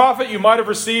 whatever profit you might have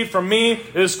received from me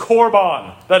is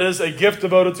korban, that is, a gift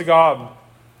devoted to God.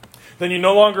 Then you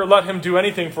no longer let him do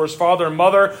anything for his father and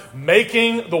mother,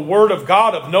 making the word of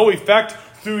God of no effect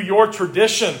through your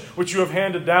tradition, which you have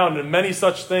handed down, and many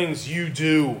such things you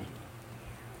do.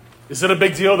 Is it a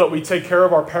big deal that we take care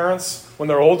of our parents when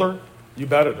they're older? You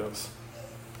bet it is.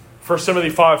 1 Timothy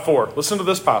 5:4. Listen to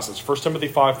this passage. 1 Timothy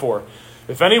 5:4.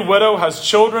 If any widow has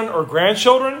children or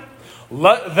grandchildren,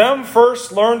 let them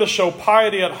first learn to show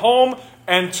piety at home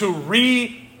and to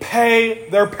repay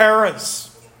their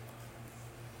parents.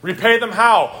 Repay them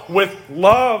how? With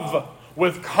love,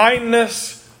 with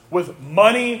kindness, with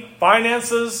money,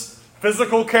 finances,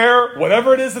 physical care,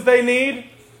 whatever it is that they need.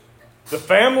 The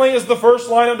family is the first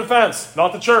line of defense,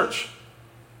 not the church.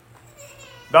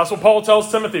 That's what Paul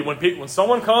tells Timothy. When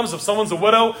someone comes, if someone's a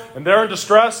widow and they're in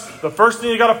distress, the first thing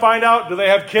you got to find out, do they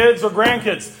have kids or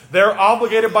grandkids? They're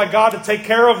obligated by God to take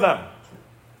care of them.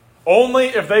 Only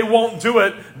if they won't do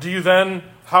it, do you then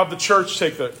have the church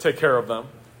take care of them.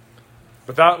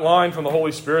 But that line from the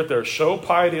Holy Spirit there, show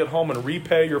piety at home and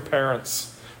repay your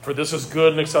parents, for this is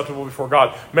good and acceptable before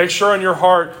God. Make sure in your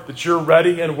heart that you're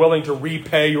ready and willing to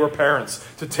repay your parents,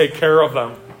 to take care of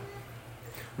them.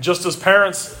 Just as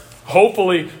parents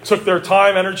hopefully took their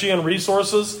time, energy, and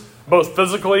resources, both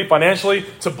physically, financially,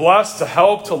 to bless, to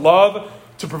help, to love,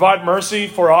 to provide mercy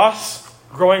for us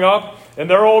growing up. In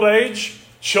their old age,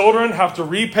 children have to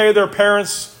repay their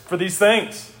parents for these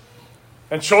things.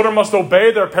 And children must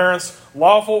obey their parents'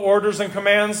 lawful orders and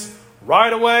commands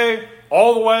right away,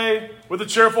 all the way, with a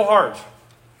cheerful heart.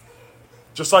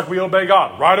 Just like we obey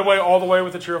God, right away, all the way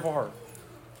with a cheerful heart.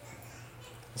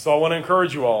 So I want to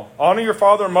encourage you all. Honor your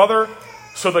father and mother,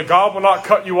 so that God will not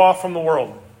cut you off from the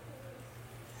world.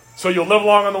 So you'll live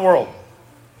long in the world.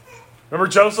 Remember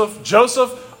Joseph?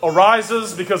 Joseph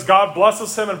arises because God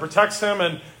blesses him and protects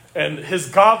him, and his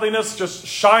godliness just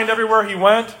shined everywhere he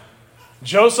went.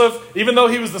 Joseph, even though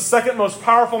he was the second most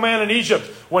powerful man in Egypt,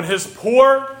 when his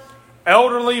poor,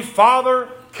 elderly father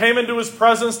came into his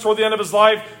presence toward the end of his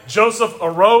life, Joseph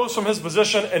arose from his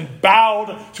position and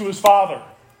bowed to his father.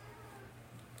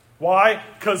 Why?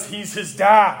 Because he's his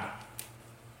dad.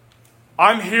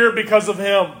 I'm here because of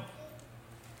him.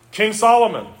 King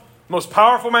Solomon, most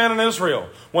powerful man in Israel,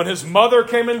 when his mother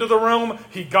came into the room,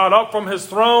 he got up from his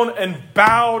throne and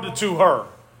bowed to her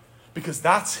because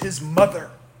that's his mother.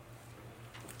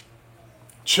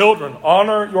 Children,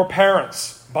 honor your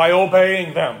parents by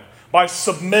obeying them, by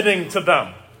submitting to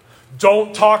them.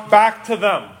 Don't talk back to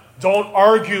them. Don't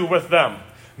argue with them.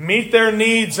 Meet their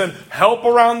needs and help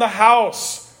around the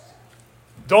house.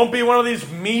 Don't be one of these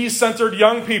me-centered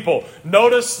young people.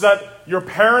 Notice that your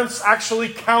parents actually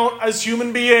count as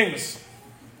human beings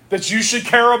that you should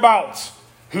care about,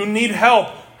 who need help,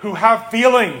 who have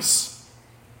feelings.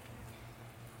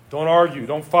 Don't argue,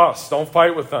 don't fuss, don't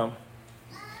fight with them.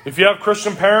 If you have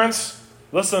Christian parents,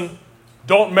 listen,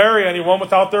 don't marry anyone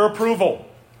without their approval.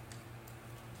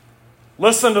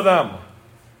 Listen to them.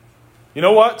 You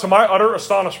know what? To my utter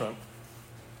astonishment,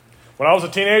 when I was a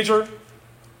teenager,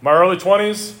 my early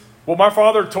 20s, what my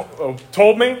father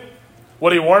told me,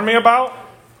 what he warned me about,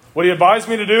 what he advised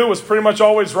me to do was pretty much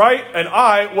always right, and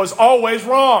I was always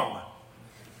wrong.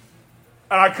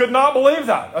 And I could not believe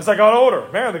that as I got older.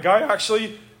 Man, the guy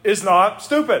actually is not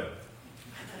stupid.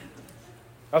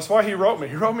 That's why he wrote me.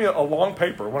 He wrote me a long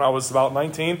paper when I was about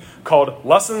 19 called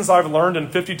Lessons I've Learned in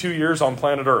 52 Years on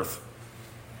Planet Earth.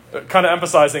 Kind of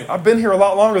emphasizing, I've been here a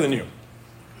lot longer than you.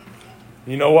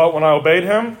 You know what? When I obeyed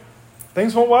him,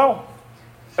 things went well.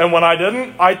 And when I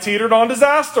didn't, I teetered on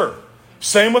disaster.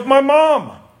 Same with my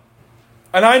mom.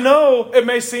 And I know it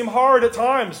may seem hard at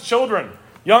times. Children,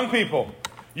 young people,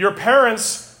 your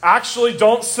parents actually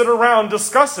don't sit around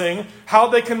discussing how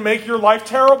they can make your life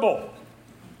terrible.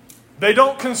 They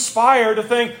don't conspire to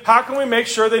think, how can we make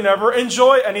sure they never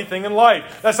enjoy anything in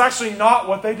life? That's actually not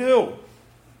what they do.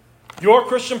 Your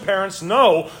Christian parents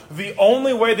know the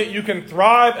only way that you can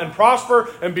thrive and prosper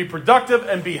and be productive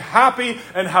and be happy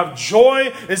and have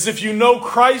joy is if you know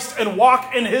Christ and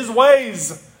walk in his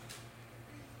ways.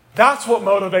 That's what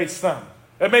motivates them.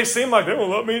 It may seem like they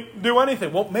won't let me do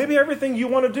anything. Well, maybe everything you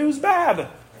want to do is bad.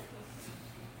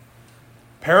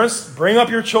 Parents, bring up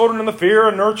your children in the fear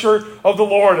and nurture of the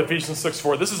Lord, Ephesians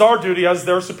 6:4. This is our duty as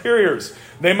their superiors.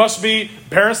 Parents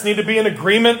need to be in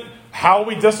agreement how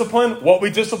we discipline, what we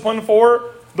discipline for,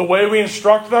 the way we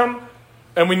instruct them,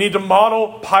 and we need to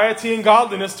model piety and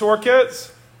godliness to our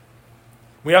kids.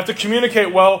 We have to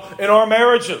communicate well in our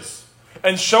marriages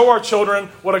and show our children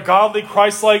what a godly,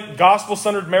 Christ-like,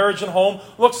 gospel-centered marriage and home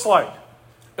looks like.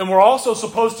 And we're also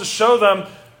supposed to show them,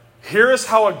 here is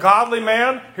how a godly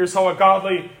man, here's how a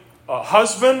godly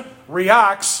husband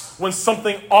reacts when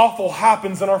something awful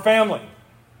happens in our family.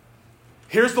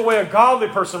 Here's the way a godly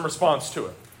person responds to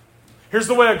it. Here's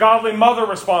the way a godly mother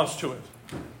responds to it.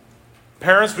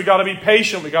 Parents, we got to be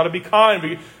patient. We got to be kind.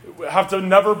 We have to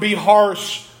never be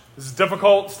harsh. This is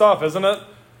difficult stuff, isn't it?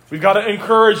 We've got to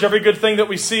encourage every good thing that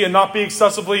we see and not be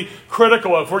excessively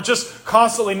critical. If we're just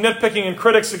constantly nitpicking and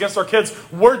critics against our kids,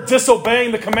 we're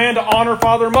disobeying the command to honor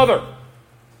father and mother.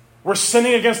 We're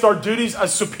sinning against our duties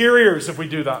as superiors if we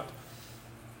do that.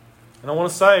 And I want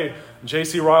to say,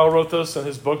 J.C. Ryle wrote this in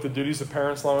his book, The Duties of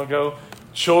Parents, long ago.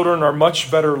 Children are much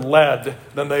better led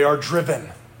than they are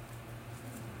driven.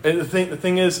 And the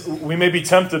thing is, we may be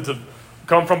tempted to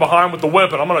come from behind with the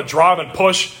whip and I'm going to drive and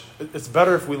push. It's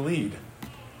better if we lead.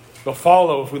 They'll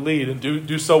follow if we lead and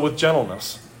do so with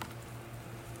gentleness.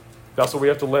 That's what we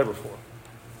have to labor for.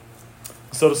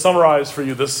 So to summarize for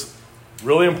you this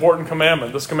really important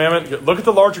commandment, look at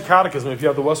the larger catechism. If you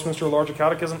have the Westminster Larger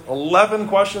Catechism, 11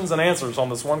 questions and answers on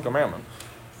this one commandment.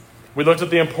 We looked at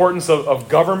the importance of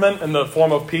government in the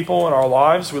form of people in our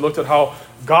lives. We looked at how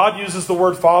God uses the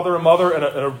word father and mother in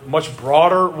a much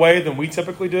broader way than we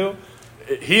typically do.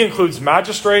 He includes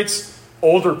magistrates,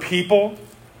 older people,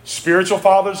 spiritual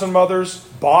fathers and mothers,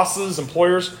 bosses,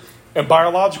 employers, and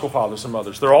biological fathers and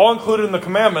mothers. They're all included in the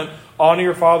commandment, honor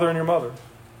your father and your mother.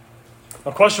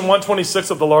 Now, question 126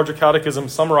 of the Larger Catechism,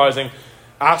 summarizing,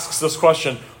 asks this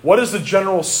question: what is the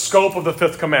general scope of the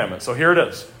fifth commandment? So here it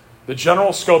is. The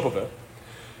general scope of it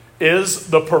is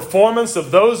the performance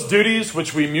of those duties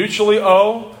which we mutually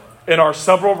owe in our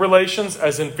several relations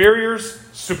as inferiors,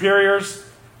 superiors,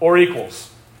 or equals.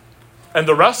 And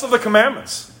the rest of the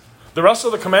commandments,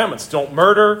 don't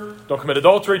murder, don't commit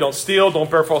adultery, don't steal, don't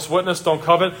bear false witness, don't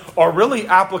covet, are really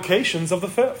applications of the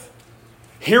fifth.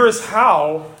 Here is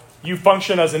how you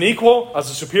function as an equal,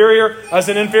 as a superior, as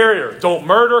an inferior. Don't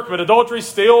murder, commit adultery,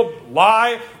 steal,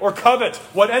 lie, or covet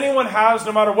what anyone has,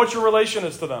 no matter what your relation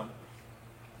is to them.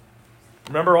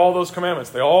 Remember all those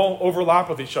commandments. They all overlap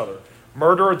with each other.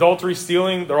 Murder, adultery,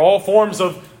 stealing, they're all forms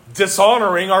of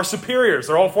dishonoring our superiors.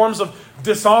 They're all forms of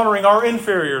dishonoring our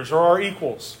inferiors or our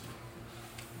equals.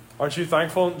 Aren't you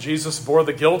thankful Jesus bore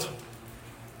the guilt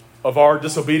of our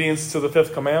disobedience to the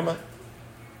fifth commandment?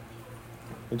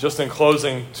 And just in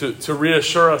closing, to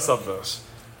reassure us of this,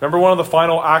 remember one of the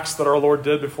final acts that our Lord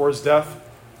did before his death?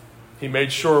 He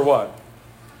made sure what?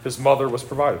 His mother was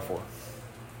provided for.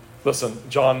 Listen,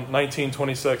 John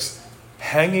 19:26,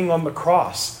 hanging on the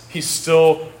cross, he's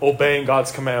still obeying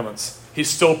God's commandments. He's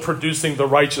still producing the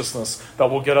righteousness that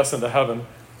will get us into heaven.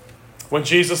 When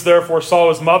Jesus therefore saw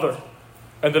his mother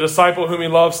and the disciple whom he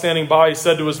loved standing by, he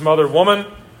said to his mother, "Woman,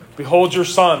 behold your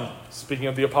son." Speaking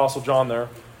of the Apostle John there.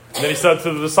 And then he said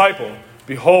to the disciple,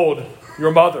 "Behold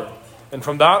your mother." And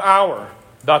from that hour,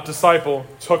 that disciple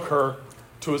took her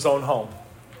to his own home.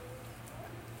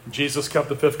 Jesus kept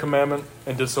the fifth commandment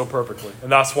and did so perfectly.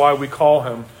 And that's why we call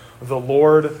him the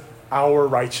Lord our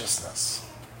righteousness.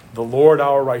 The Lord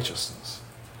our righteousness.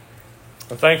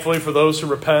 And thankfully for those who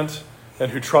repent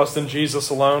and who trust in Jesus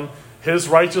alone, his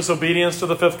righteous obedience to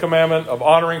the fifth commandment of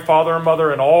honoring father and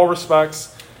mother in all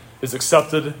respects is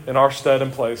accepted in our stead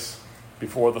and place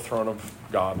before the throne of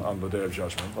God on the day of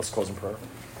judgment. Let's close in prayer.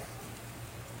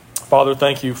 Father,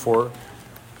 thank you for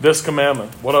this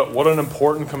commandment. What an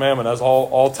important commandment, as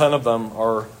all 10 of them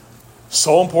are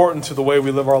So important to the way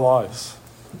we live our lives.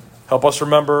 Help us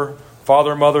remember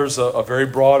father and mother is a very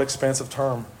broad, expansive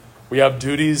term. We have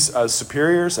duties as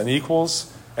superiors and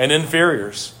equals and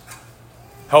inferiors.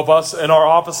 Help us in our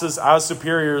offices as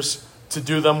superiors to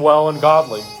do them well and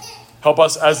godly. Help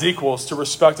us as equals to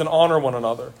respect and honor one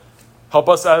another. Help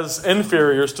us as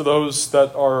inferiors to those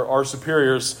that are our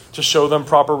superiors to show them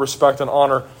proper respect and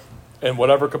honor in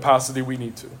whatever capacity we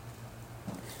need to.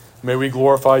 May we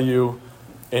glorify you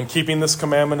in keeping this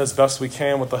commandment as best we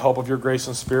can with the help of your grace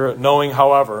and Spirit, knowing,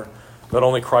 however, that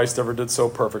only Christ ever did so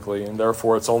perfectly, and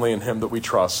therefore it's only in him that we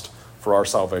trust for our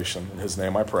salvation. In his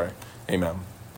name I pray. Amen.